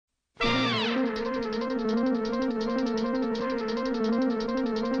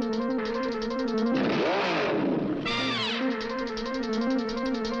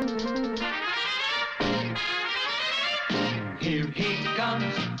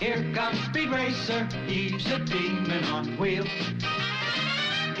Here comes Speed Racer, he's a demon on wheels.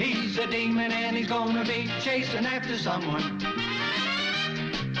 He's a demon and he's gonna be chasing after someone.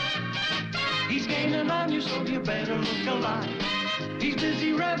 He's gaining on you, so you better look alive. He's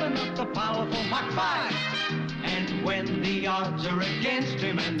busy revving up the powerful Mach 5. And when the odds are against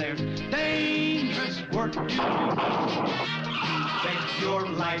him and there's dangerous work to do, bet your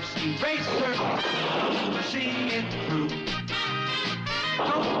life, Speed Racer, see it through.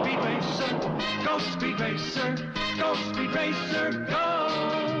 Go Speed Racer, go Speed Racer, go Speed Racer,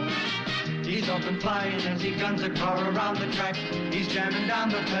 go! He's up and flying as he guns a car around the track. He's jamming down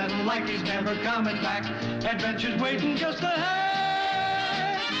the pedal like he's never coming back. Adventure's waiting just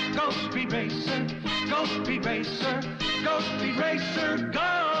ahead. Go Speed Racer, go Speed Racer, go Speed Racer, go!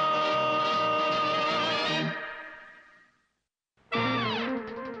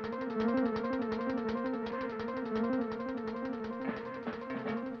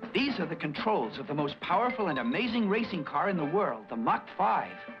 These are the controls of the most powerful and amazing racing car in the world, the Mach 5.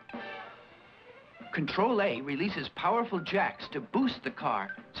 Control A releases powerful jacks to boost the car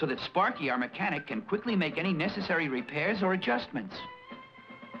so that Sparky, our mechanic, can quickly make any necessary repairs or adjustments.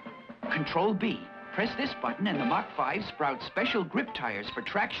 Control B. Press this button and the Mach 5 sprouts special grip tires for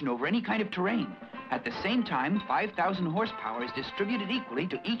traction over any kind of terrain. At the same time, 5,000 horsepower is distributed equally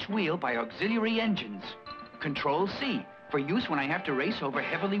to each wheel by auxiliary engines. Control C. For use when I have to race over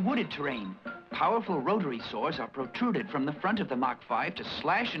heavily wooded terrain. Powerful rotary saws are protruded from the front of the Mach 5 to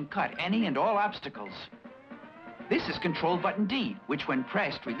slash and cut any and all obstacles. This is Control Button D, which when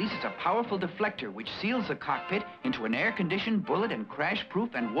pressed releases a powerful deflector which seals the cockpit into an air-conditioned, bullet and crash-proof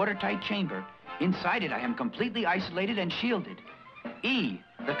and watertight chamber. Inside it I am completely isolated and shielded. E,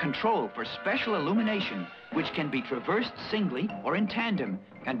 the control for special illumination, which can be traversed singly or in tandem,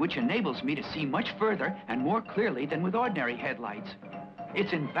 and which enables me to see much further and more clearly than with ordinary headlights.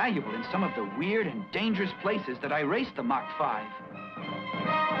 It's invaluable in some of the weird and dangerous places that I race the Mach 5.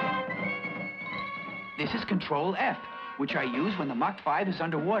 This is Control F, which I use when the Mach 5 is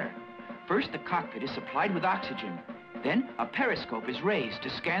underwater. First, the cockpit is supplied with oxygen. Then, a periscope is raised to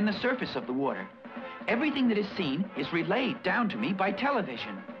scan the surface of the water. Everything that is seen is relayed down to me by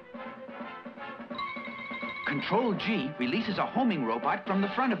television. Control G releases a homing robot from the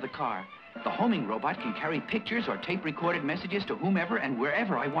front of the car. The homing robot can carry pictures or tape-recorded messages to whomever and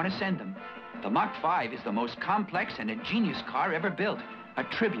wherever I want to send them. The Mach 5 is the most complex and ingenious car ever built, a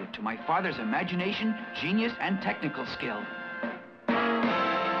tribute to my father's imagination, genius, and technical skill. The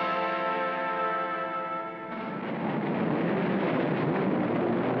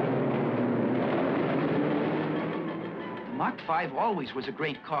Mach 5 always was a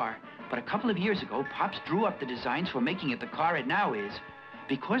great car, but a couple of years ago, Pops drew up the designs for making it the car it now is.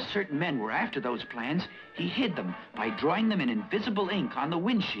 Because certain men were after those plans, he hid them by drawing them in invisible ink on the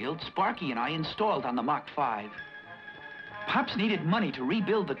windshield Sparky and I installed on the Mach 5. Pops needed money to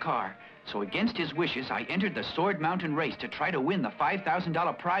rebuild the car, so against his wishes, I entered the Sword Mountain race to try to win the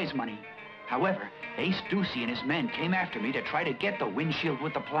 $5,000 prize money. However, Ace Ducey and his men came after me to try to get the windshield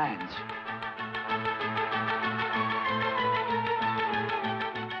with the plans.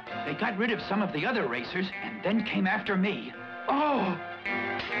 They got rid of some of the other racers and then came after me. Oh!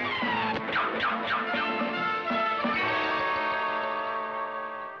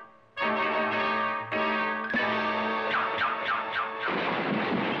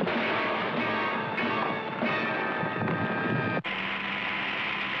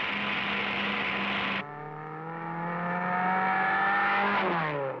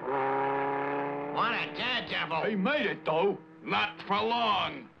 What a daredevil! He made it, though. Not for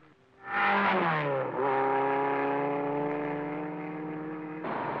long.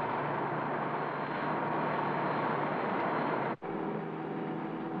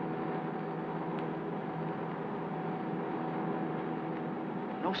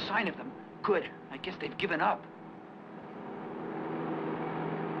 No sign of them. Good. I guess they've given up.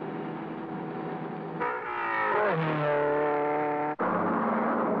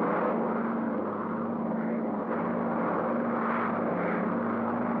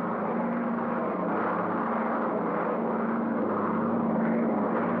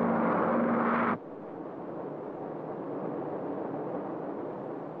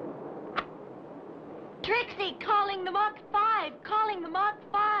 Trixie, calling the Mach 5, calling the Mach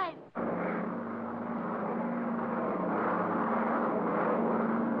 5.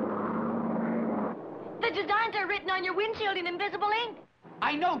 The designs are written on your windshield in invisible ink.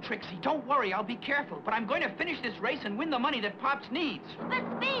 I know, Trixie. Don't worry. I'll be careful. But I'm going to finish this race and win the money that Pops needs. But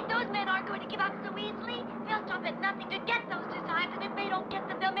Speed, those men aren't going to give up so easily. They'll stop at nothing to get those designs, and if they don't get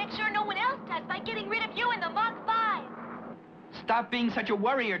them, they'll make sure no one else does by getting rid of you in the Mach 5. Stop being such a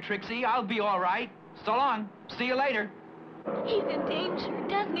worrier, Trixie. I'll be all right. So long. See you later. He's in danger.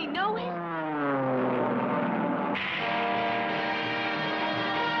 Doesn't he know it?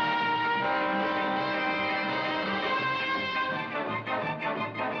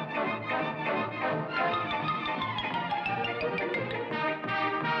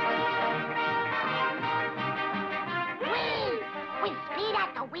 Whee! With speed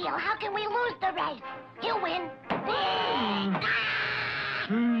at the wheel, how can we lose the race? He'll win. Ah!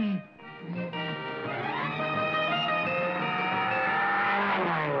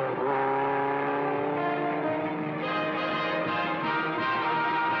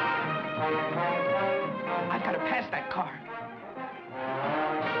 I've got to pass that car.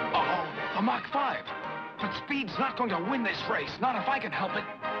 Uh-oh, the Mach 5. But Speed's not going to win this race, not if I can help it.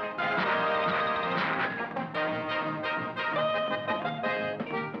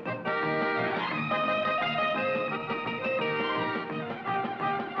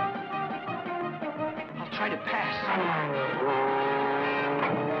 I'll try to pass.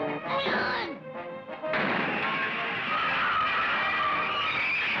 Run!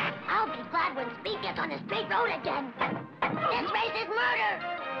 I'll be glad when Speed gets on the straight road again. This race is murder!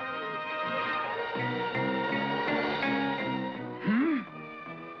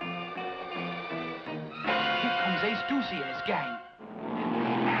 Here comes Ace Deucey and his gang.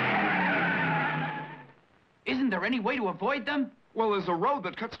 Isn't there any way to avoid them? Well, there's a road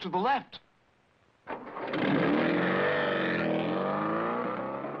that cuts to the left.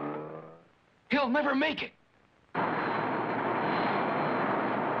 He'll never make it.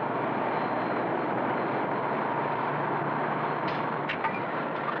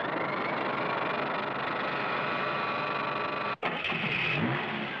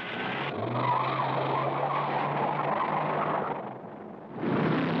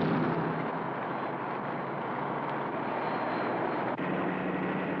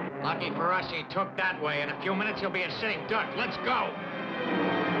 Lucky for us, he took that way. In a few minutes, he'll be a sitting duck. Let's go.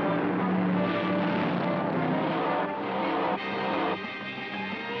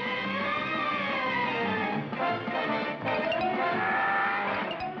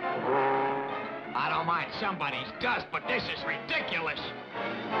 I don't mind somebody's dust, but this is ridiculous.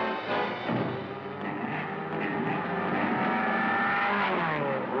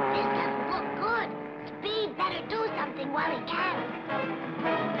 This doesn't look good. Speed better do something while he can.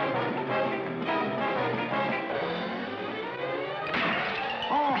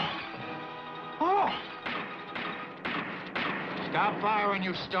 Stop firing,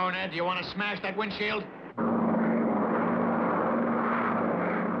 you stonehead. Do you want to smash that windshield?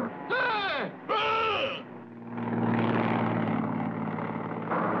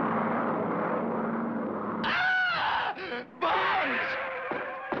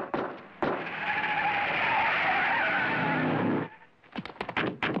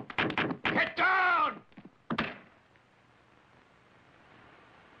 Get down!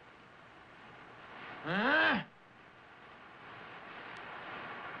 Huh?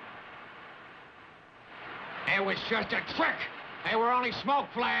 It was just a trick. They were only smoke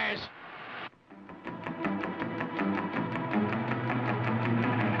flares.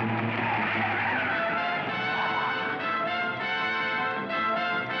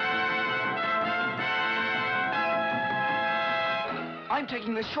 I'm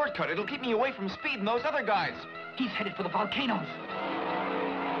taking this shortcut. It'll keep me away from Speed and those other guys. He's headed for the volcanoes.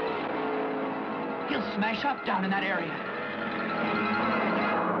 He'll smash up down in that area.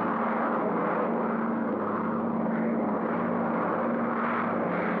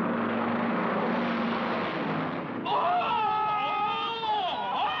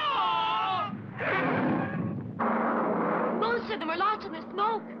 Most of them are lost in the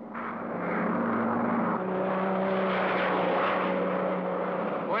smoke.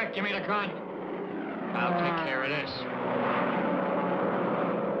 Quick, give me the gun. I'll take care of this.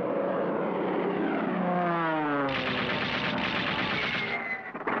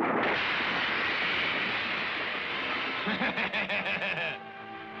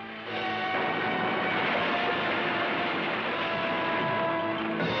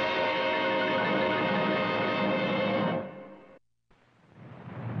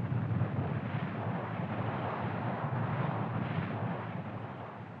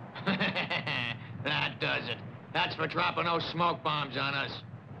 That does it. That's for dropping those smoke bombs on us.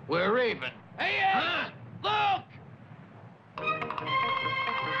 We're even. Hey, Huh? look!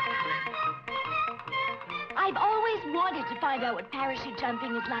 I've always wanted to find out what parachute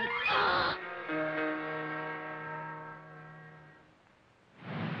jumping is like.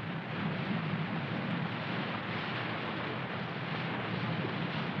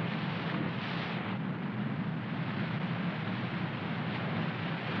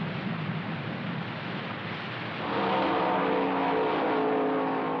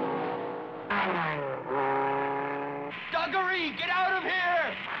 Hey, get out of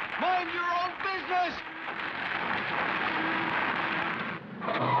here! Mind your own business!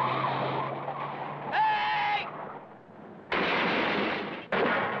 Hey!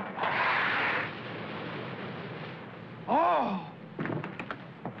 Oh!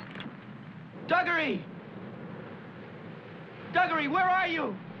 Duggery! Duggery, where are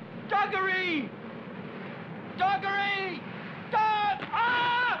you? Duggery! Duggery! Doug!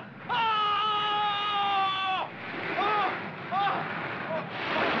 Ah! Ah! Ah! Ah!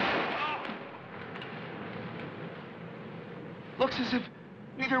 Looks as if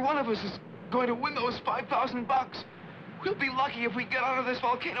neither one of us is going to win those $5,000. We'll be lucky if we get out of this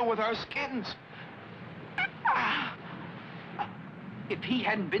volcano with our skins. If he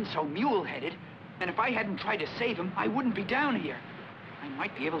hadn't been so mule-headed, and if I hadn't tried to save him, I wouldn't be down here. I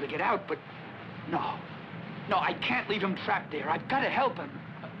might be able to get out, but no. No, I can't leave him trapped there. I've got to help him.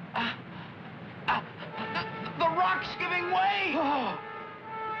 The rock's giving way! Oh.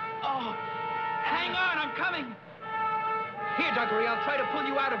 Oh. Hang on, I'm coming. Here, Duggery, I'll try to pull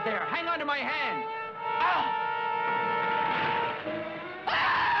you out of there. Hang on to my hand. Ah!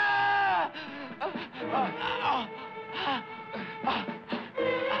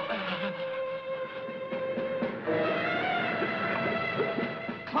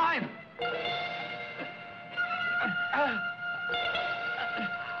 Climb!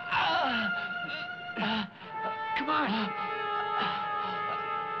 Come on!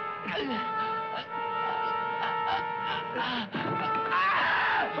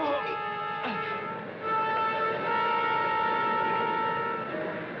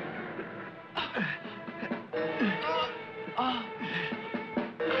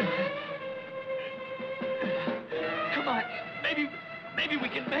 Come on, maybe we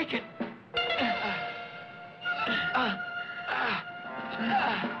can make it.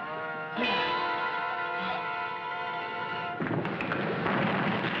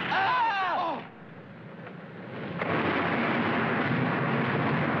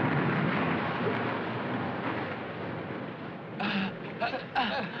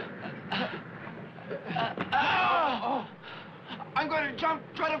 I'm going to jump.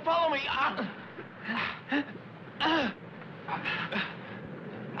 Try to follow me.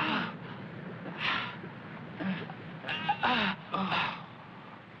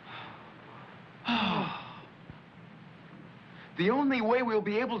 The only way we'll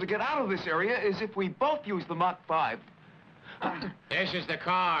be able to get out of this area is if we both use the Mach 5. This is the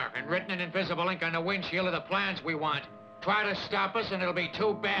car, and written in invisible ink on the windshield are the plans we want. Try to stop us, and it'll be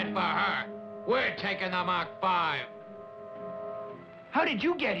too bad for her. We're taking the Mach 5. How did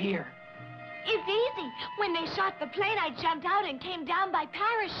you get here? It's easy. When they shot the plane, I jumped out and came down by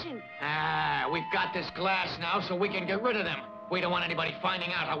parachute. Ah, we've got this glass now, so we can get rid of them. We don't want anybody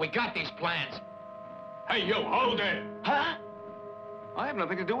finding out how we got these plans. Hey, you, hold it! Huh? I have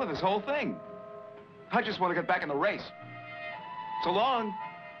nothing to do with this whole thing. I just want to get back in the race. So long.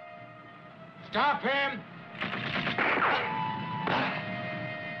 Stop him!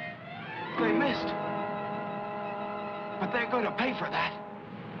 They missed. But they're going to pay for that.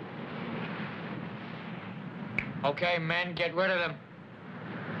 Okay, men, get rid of them.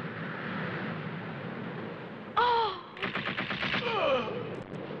 Oh!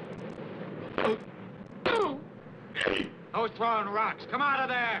 Who's throwing rocks? Come out of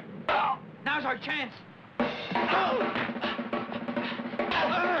there! Now's our chance.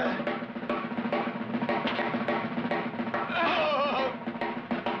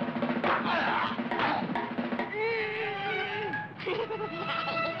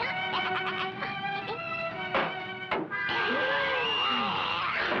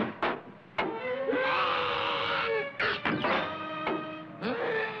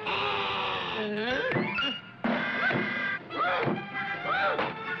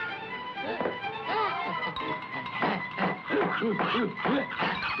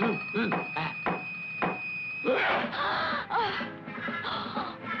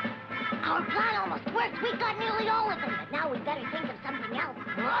 Our plan almost worked. We got nearly all of them, but now we better think of something else.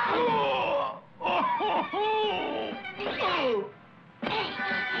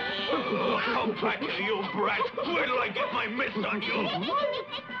 Come back here, you brat! Where did I get my mitts on you?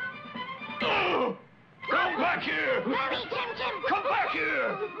 Come back here! Hurry, Jim Jim! Come back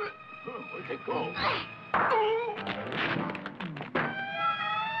here! Where'd they go?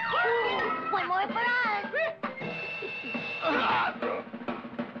 One more for us.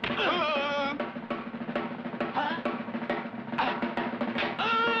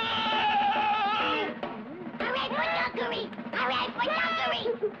 Hooray for Duggery! Hooray for Duggery!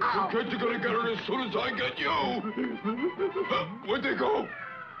 Oh. You kids are gonna get her as soon as I get you! Where'd they go?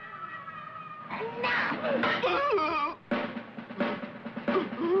 Now.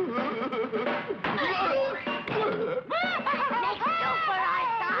 Next go for our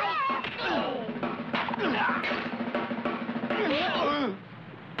side.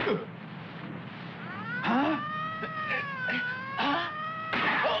 Huh?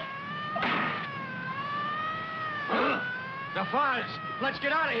 The Fonz! Let's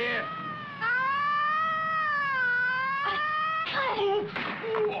get out of here!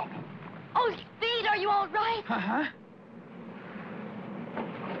 Oh, Speed, are you all right? Uh-huh.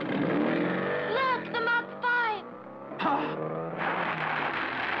 Look, the Mach 5. Huh?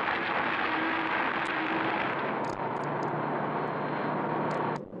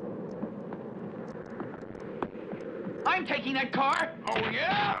 I'm taking that car. Oh,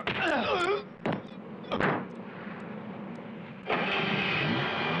 yeah?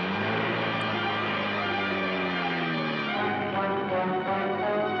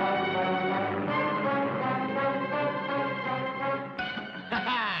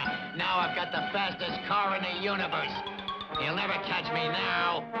 Now I've got the fastest car in the universe. You'll never catch me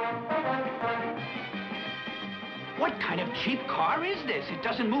now. What kind of cheap car is this? It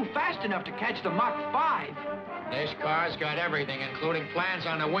doesn't move fast enough to catch the Mach 5. This car's got everything, including plans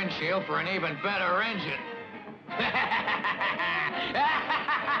on the windshield for an even better engine.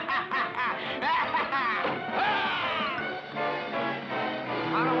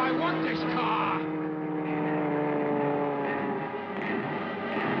 How do I work this car?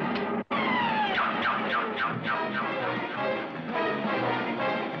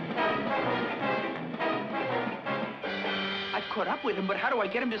 I've caught up with him, but how do I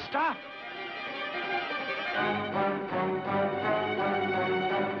get him to stop?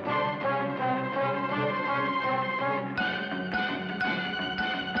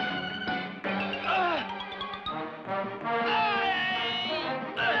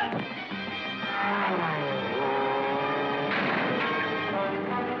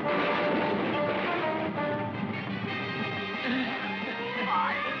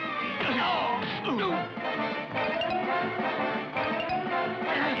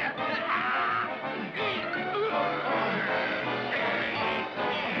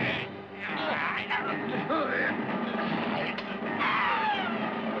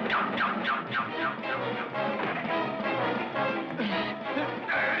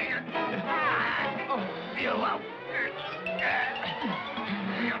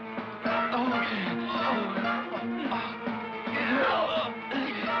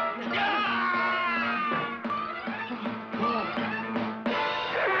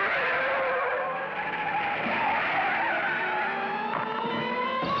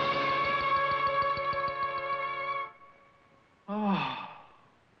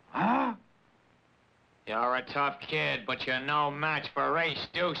 You're a tough kid, but you're no match for Ace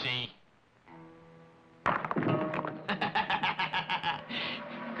Deucey.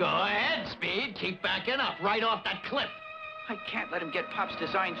 Go ahead, Speed. Keep backing up right off that cliff. I can't let him get Pop's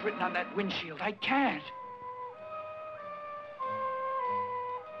designs written on that windshield. I can't.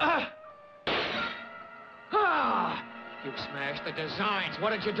 You smashed the designs. What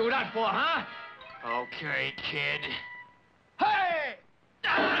did you do that for, huh? Okay, kid. Hey!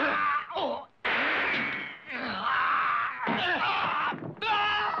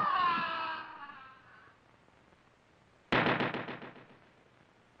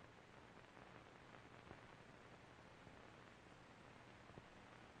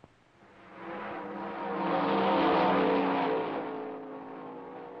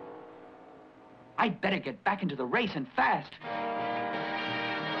 I'd better get back into the race and fast.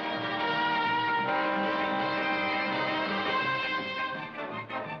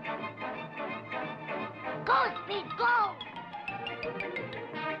 Go, Speed, go!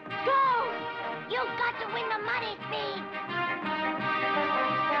 Go! You've got to win the money, Speed!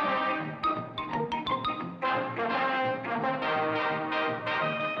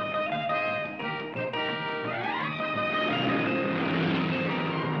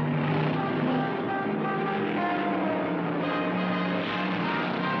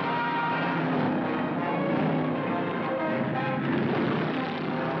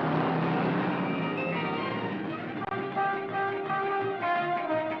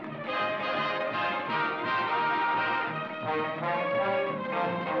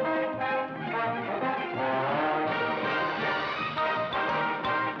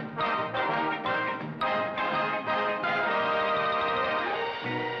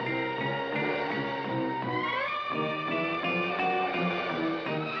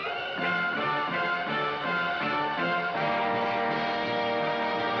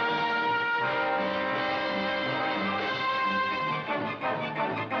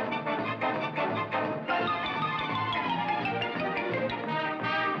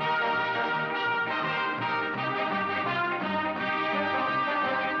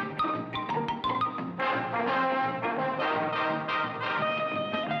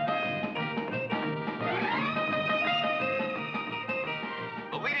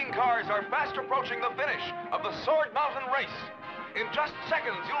 are fast approaching the finish of the Sword Mountain race. In just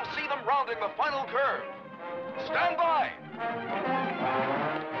seconds, you'll see them rounding the final curve. Stand by.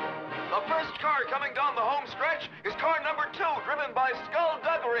 The first car coming down the home stretch is car number 2, driven by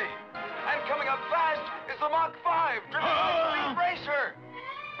Skullduggery. And coming up fast is the Mach 5, driven by Speed Racer.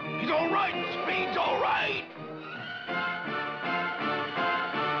 He's all right. Speed's all right.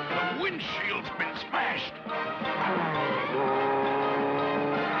 The windshield's been smashed.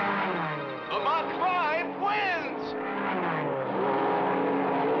 The Mach 5 wins!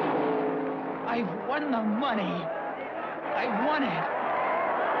 I've won the money. I won it.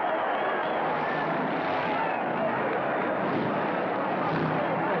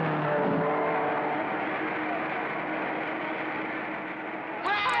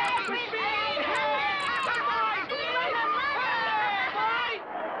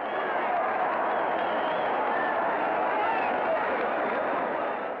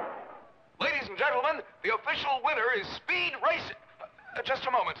 Ladies and gentlemen, the official winner is Speed Racing. Just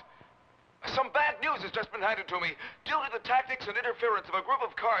a moment. Some bad news has just been handed to me. Due to the tactics and interference of a group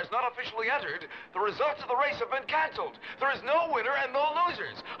of cars not officially entered, the results of the race have been canceled. There is no winner and no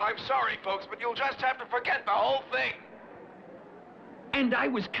losers. I'm sorry, folks, but you'll just have to forget the whole thing. And I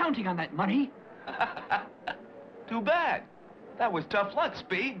was counting on that money. Too bad. That was tough luck,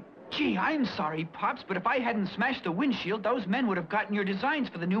 Speed. Gee, I'm sorry, Pops, but if I hadn't smashed the windshield, those men would have gotten your designs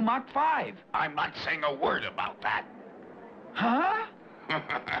for the new Mach 5. I'm not saying a word about that. Huh?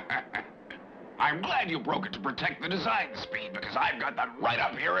 I'm glad you broke it to protect the design, Speed, because I've got that right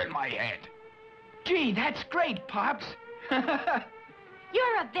up here in my head. Gee, that's great, Pops. You're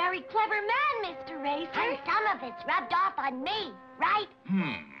a very clever man, Mr. Racer. And some of it's rubbed off on me, right?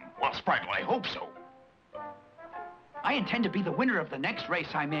 Well, Sprite, I hope so. I intend to be the winner of the next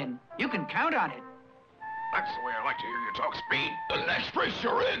race I'm in. You can count on it. That's the way I like to hear you talk, Speed. The next race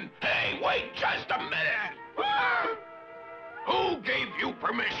you're in. Hey, wait just a minute. Who gave you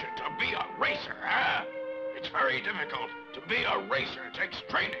permission to be a racer, huh? It's very difficult. To be a racer takes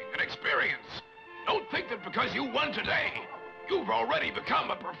training and experience. Don't think that because you won today, you've already become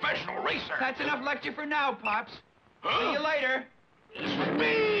a professional racer. That's enough lecture for now, Pops. See you later.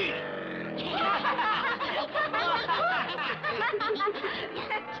 Speed!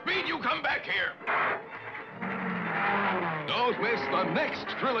 Speed, you come back here. Don't miss the next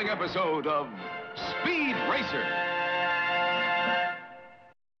thrilling episode of Speed Racer.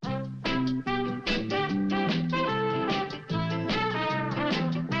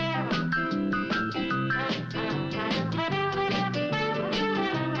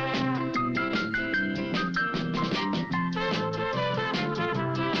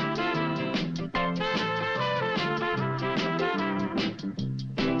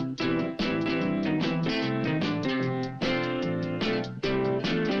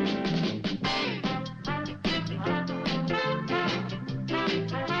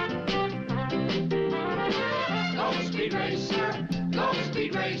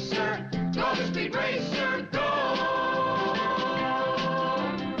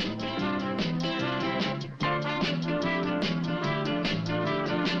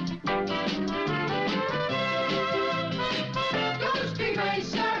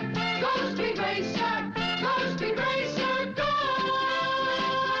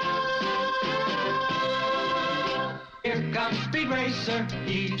 Speed Racer,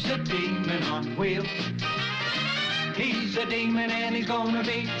 he's a demon on wheels. He's a demon and he's gonna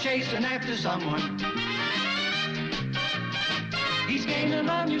be chasing after someone. He's gaining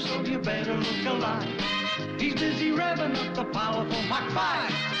on you, so you better look alive. He's busy revving up the powerful Mach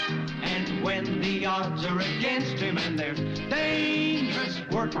 5. And when the odds are against him and there's dangerous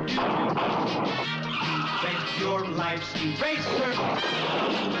work to do, bet your life, Speed Racer,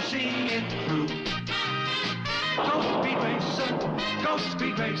 see it through. Go Speed Racer, go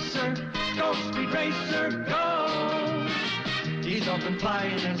Speed Racer, go Speed Racer, go! He's up and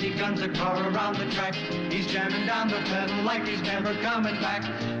flying as he guns a car around the track. He's jamming down the pedal like he's never coming back.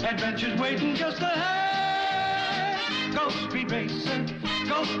 Adventure's waiting just ahead. Go Speed Racer,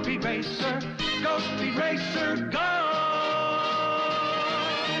 go Speed Racer, go Speed Racer, go!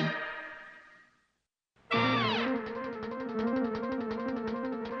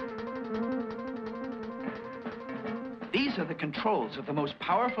 These are the controls of the most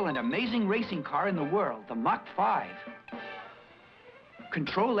powerful and amazing racing car in the world, the Mach 5.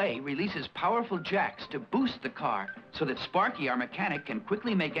 Control A releases powerful jacks to boost the car so that Sparky, our mechanic, can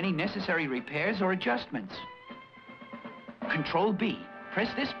quickly make any necessary repairs or adjustments. Control B.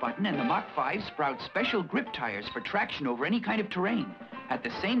 Press this button and the Mach 5 sprouts special grip tires for traction over any kind of terrain. At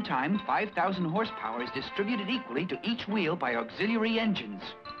the same time, 5,000 horsepower is distributed equally to each wheel by auxiliary engines.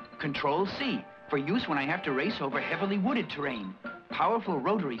 Control C, for use when I have to race over heavily wooded terrain. Powerful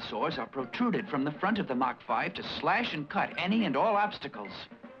rotary saws are protruded from the front of the Mach 5 to slash and cut any and all obstacles.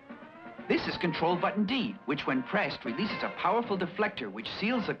 This is control button D, which when pressed releases a powerful deflector which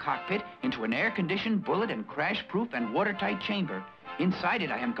seals the cockpit into an air-conditioned, bullet and crash-proof and watertight chamber. Inside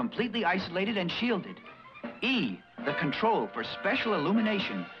it, I am completely isolated and shielded. E, the control for special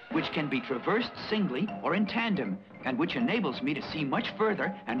illumination, which can be traversed singly or in tandem, and which enables me to see much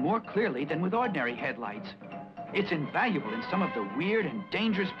further and more clearly than with ordinary headlights. It's invaluable in some of the weird and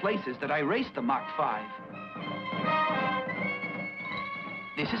dangerous places that I race the Mach 5.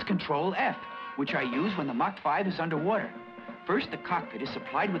 This is Control F, which I use when the Mach 5 is underwater. First, the cockpit is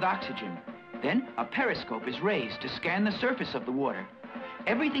supplied with oxygen. Then, a periscope is raised to scan the surface of the water.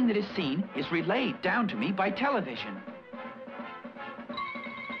 Everything that is seen is relayed down to me by television.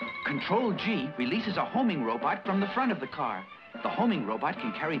 Control G releases a homing robot from the front of the car. The homing robot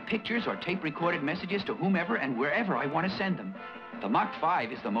can carry pictures or tape-recorded messages to whomever and wherever I want to send them. The Mach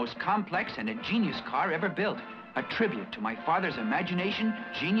 5 is the most complex and ingenious car ever built, a tribute to my father's imagination,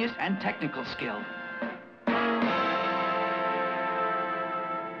 genius, and technical skill. The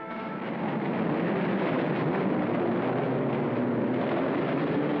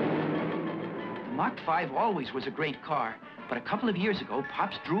Mach 5 always was a great car, but a couple of years ago,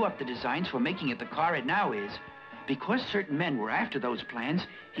 Pops drew up the designs for making it the car it now is. Because certain men were after those plans,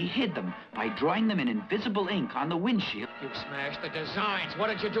 he hid them by drawing them in invisible ink on the windshield. You smashed the designs. What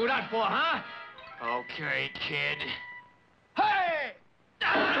did you do that for, huh? Okay, kid. Hey!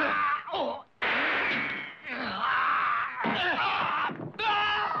 Oh!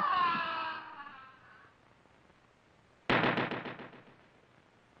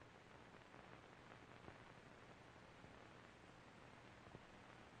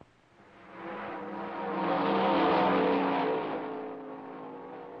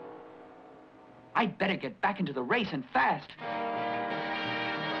 I'd better get back into the race and fast.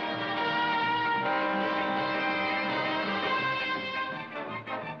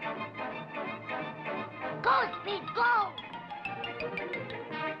 Go, Speed, go!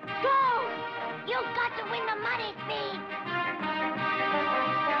 Go! You've got to win the money, Speed!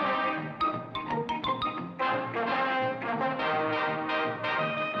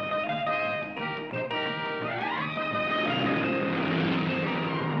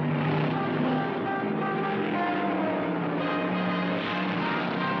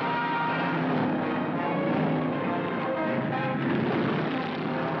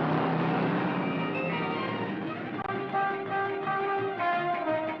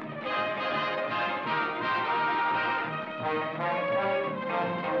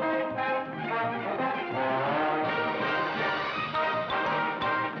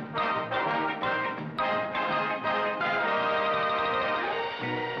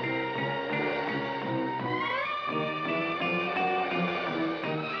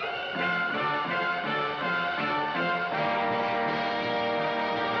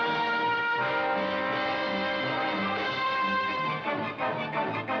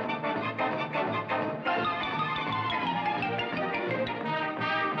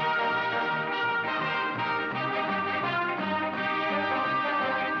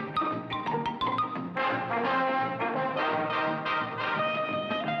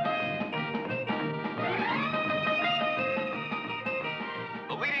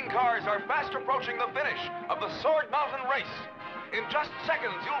 Are fast approaching the finish of the Sword Mountain race. In just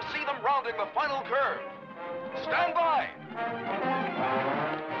seconds, you'll see them rounding the final curve. Stand by.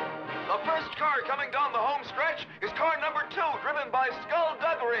 The first car coming down the home stretch is car number 2, driven by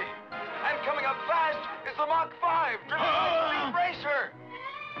Skullduggery. And coming up fast is the Mach 5, driven by Speed Racer.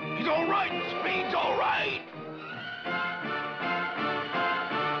 He's all right. Speed's all right.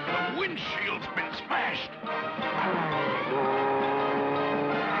 The windshield's been smashed.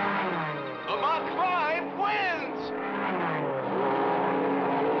 The Mach 5 wins!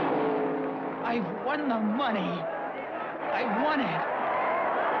 I've won the money. I won it.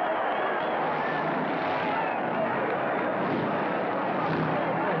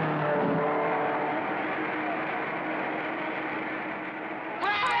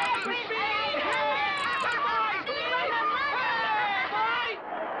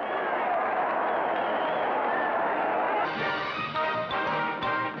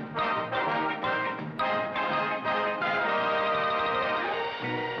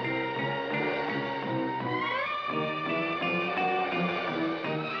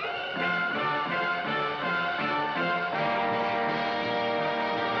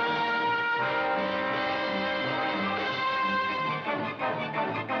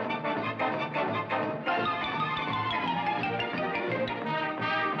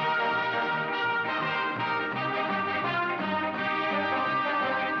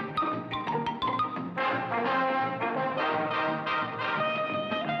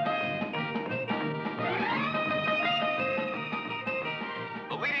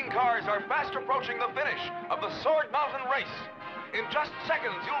 cars are fast approaching the finish of the Sword Mountain race. In just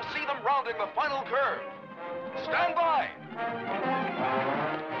seconds, you'll see them rounding the final curve. Stand by.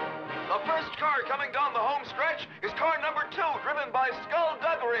 The first car coming down the home stretch is car number 2, driven by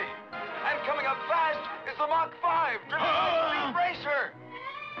Skullduggery. And coming up fast is the Mach 5, driven by Speed Racer.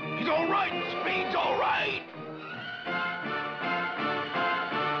 He's all right. Speed's all right.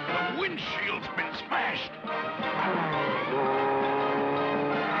 The windshield's been smashed.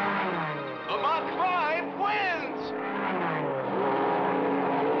 The Mach 5 wins!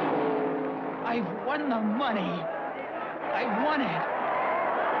 I've won the money. I won it.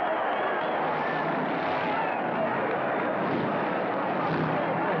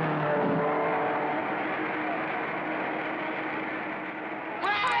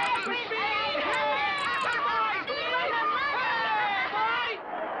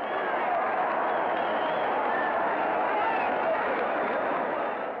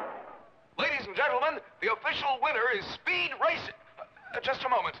 Ladies and gentlemen, the official winner is Speed Racing. Just a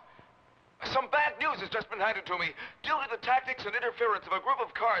moment. Some bad news has just been handed to me. Due to the tactics and interference of a group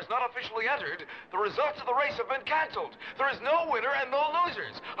of cars not officially entered, the results of the race have been canceled. There is no winner and no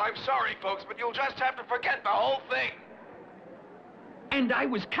losers. I'm sorry, folks, but you'll just have to forget the whole thing. And I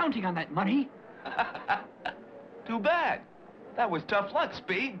was counting on that money. Too bad. That was tough luck,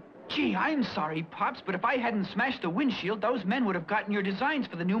 Speed. Gee, I'm sorry, Pops, but if I hadn't smashed the windshield, those men would have gotten your designs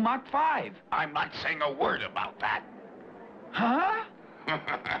for the new Mach 5. I'm not saying a word about that. Huh?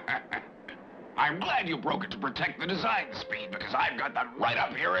 I'm glad you broke it to protect the design, Speed, because I've got that right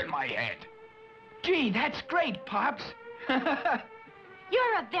up here in my head. Gee, that's great, Pops. You're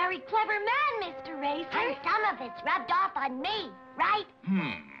a very clever man, Mr. Racer. And some of it's rubbed off on me, right?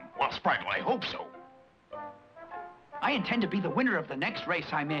 Well, Sprite, I hope so. I intend to be the winner of the next race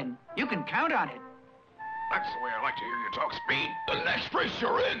I'm in. You can count on it. That's the way I like to hear you talk, Speed. The next race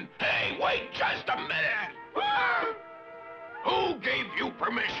you're in. Hey, wait just a minute. Who gave you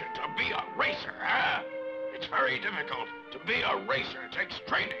permission to be a racer, huh? It's very difficult. To be a racer takes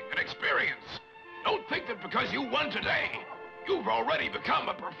training and experience. Don't think that because you won today, you've already become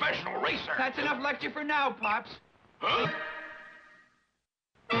a professional racer. That's enough lecture for now, Pops. Huh?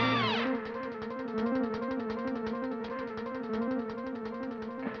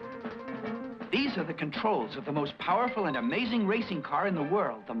 These are the controls of the most powerful and amazing racing car in the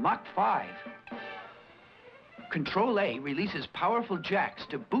world, the Mach 5. Control A releases powerful jacks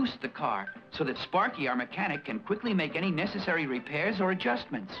to boost the car so that Sparky, our mechanic, can quickly make any necessary repairs or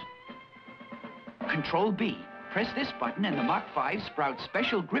adjustments. Control B. Press this button and the Mach 5 sprouts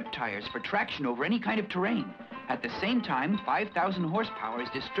special grip tires for traction over any kind of terrain. At the same time, 5,000 horsepower is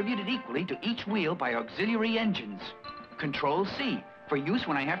distributed equally to each wheel by auxiliary engines. Control C. For use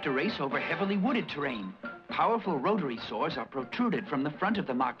when I have to race over heavily wooded terrain. Powerful rotary saws are protruded from the front of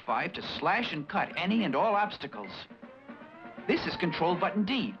the Mach 5 to slash and cut any and all obstacles. This is Control Button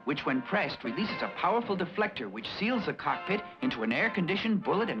D, which when pressed releases a powerful deflector which seals the cockpit into an air-conditioned,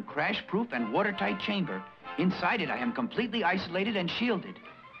 bullet and crash-proof and watertight chamber. Inside it I am completely isolated and shielded.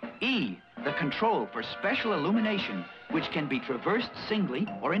 E, the control for special illumination, which can be traversed singly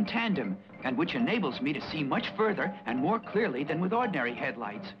or in tandem, and which enables me to see much further and more clearly than with ordinary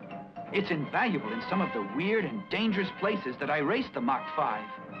headlights. It's invaluable in some of the weird and dangerous places that I race the Mach 5.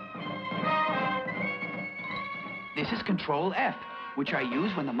 This is Control F, which I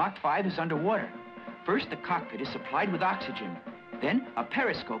use when the Mach 5 is underwater. First, the cockpit is supplied with oxygen. Then, a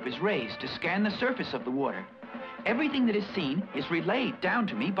periscope is raised to scan the surface of the water. Everything that is seen is relayed down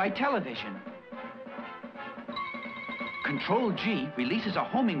to me by television. Control G releases a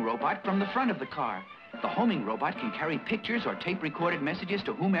homing robot from the front of the car. The homing robot can carry pictures or tape-recorded messages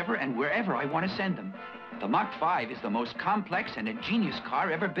to whomever and wherever I want to send them. The Mach 5 is the most complex and ingenious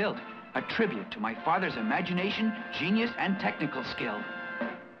car ever built, a tribute to my father's imagination, genius, and technical skill.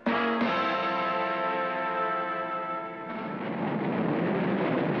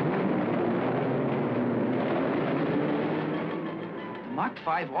 The Mach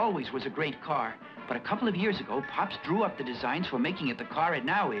 5 always was a great car, but a couple of years ago, Pops drew up the designs for making it the car it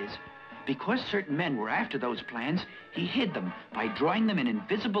now is. Because certain men were after those plans, he hid them by drawing them in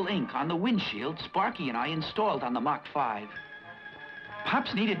invisible ink on the windshield Sparky and I installed on the Mach 5.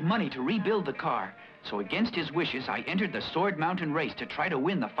 Pops needed money to rebuild the car, so against his wishes, I entered the Sword Mountain race to try to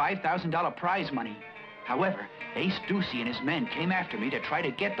win the $5,000 prize money. However, Ace Ducey and his men came after me to try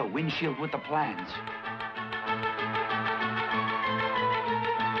to get the windshield with the plans.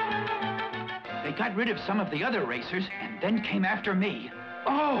 They got rid of some of the other racers and then came after me.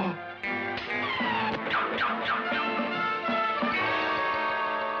 Oh!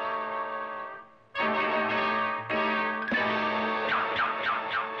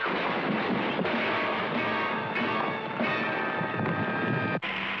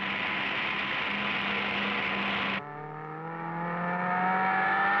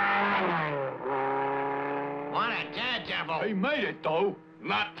 He made it, though.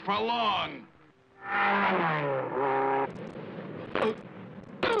 Not for long.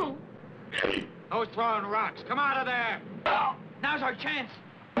 Who's throwing rocks? Come out of there! Now's our chance.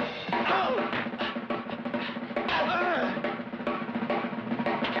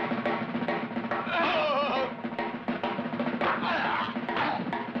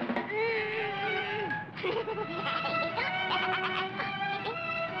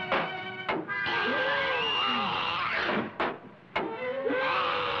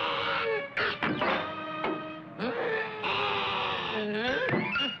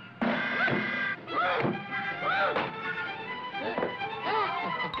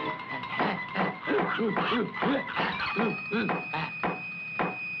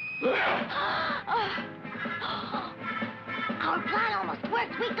 Our plan almost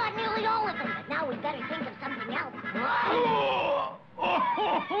worked. We got nearly all of them, but now we better think of something else.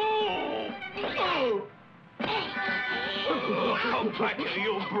 Come back here,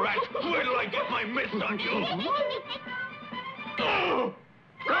 you brat. Where do I get my mitts on you?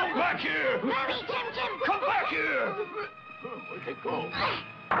 Come back here! Hurry, Jim Jim! Come back here! Where'd they go?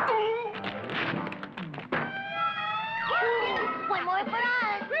 One more for us.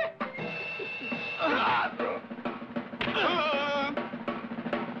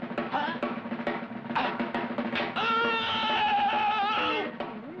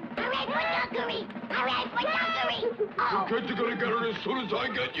 Hooray for Dunkery! Hooray for Dunkery! Oh. You kids are gonna get her as soon as I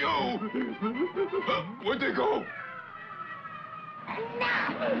get you. Where'd they go? No.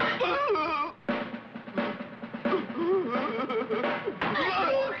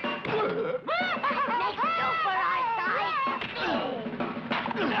 Next two for our side.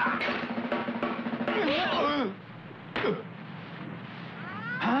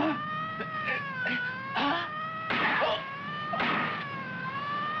 Huh?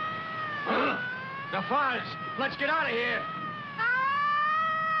 The fuzz! Let's get out of here!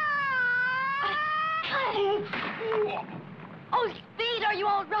 Oh, Speed, are you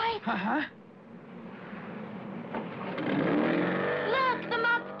all right? Uh-huh. Look, the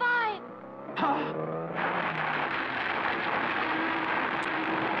Mach 5. Huh?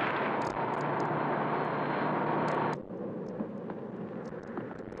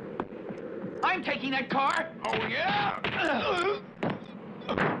 I'm taking that car. Oh, yeah?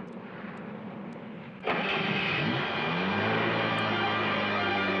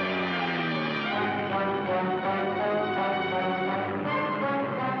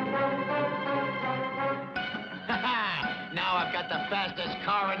 Now I've got the fastest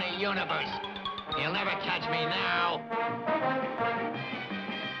car in the universe. You'll never catch me now.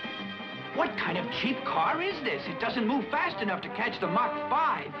 What kind of cheap car is this? It doesn't move fast enough to catch the Mach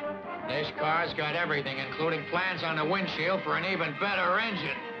 5. This car's got everything, including plans on the windshield for an even better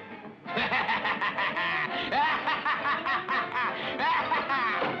engine.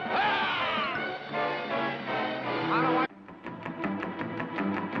 How do I...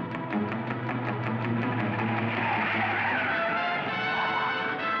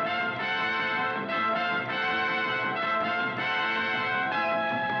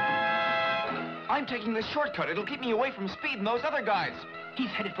 I'm taking this shortcut. It'll keep me away from Speed and those other guys. He's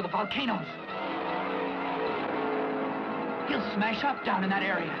headed for the volcanoes. He'll smash up down in that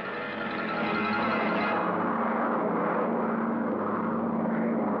area.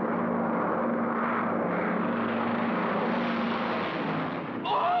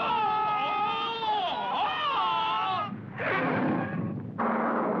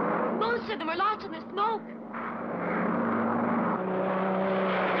 Most of them are lost in the smoke.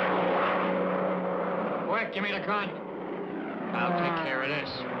 Quick, give me the gun. I'll take care of this.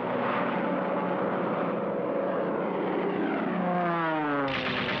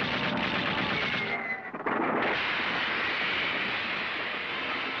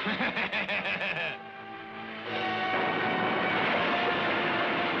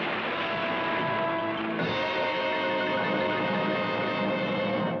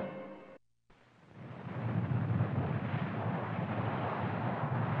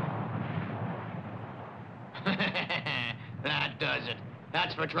 That does it.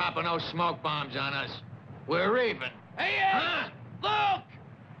 That's for dropping those smoke bombs on us. We're even. Hey, Huh? look!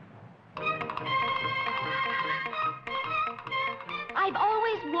 I've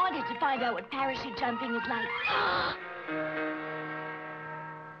always wanted to find out what parachute jumping is like.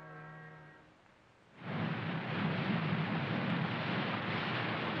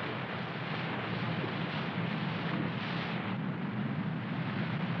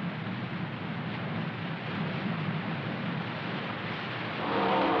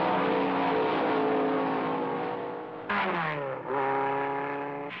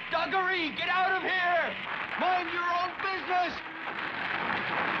 Dunkery, get out of here! Mind your own business!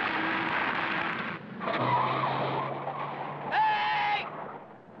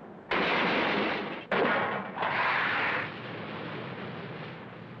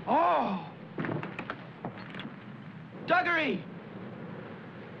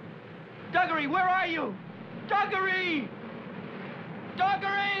 you? Duggery!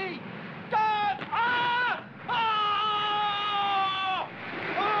 Duggery! Dug! Ah! Ah!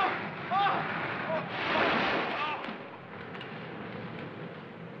 Ah! Ah!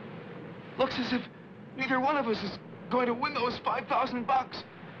 Looks as if neither one of us is going to win those $5,000.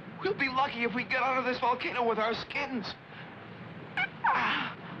 We'll be lucky if we get out of this volcano with our skins.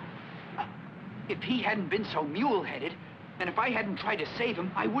 If he hadn't been so mule-headed, and if I hadn't tried to save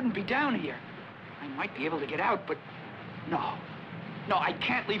him, I wouldn't be down here. I might be able to get out, but no. No, I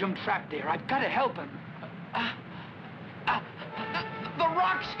can't leave him trapped there. I've got to help him. The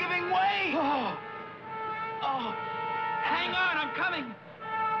rock's giving way! Oh. Hang on, I'm coming.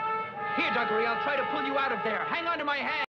 Here, Duggery, I'll try to pull you out of there. Hang on to my hand.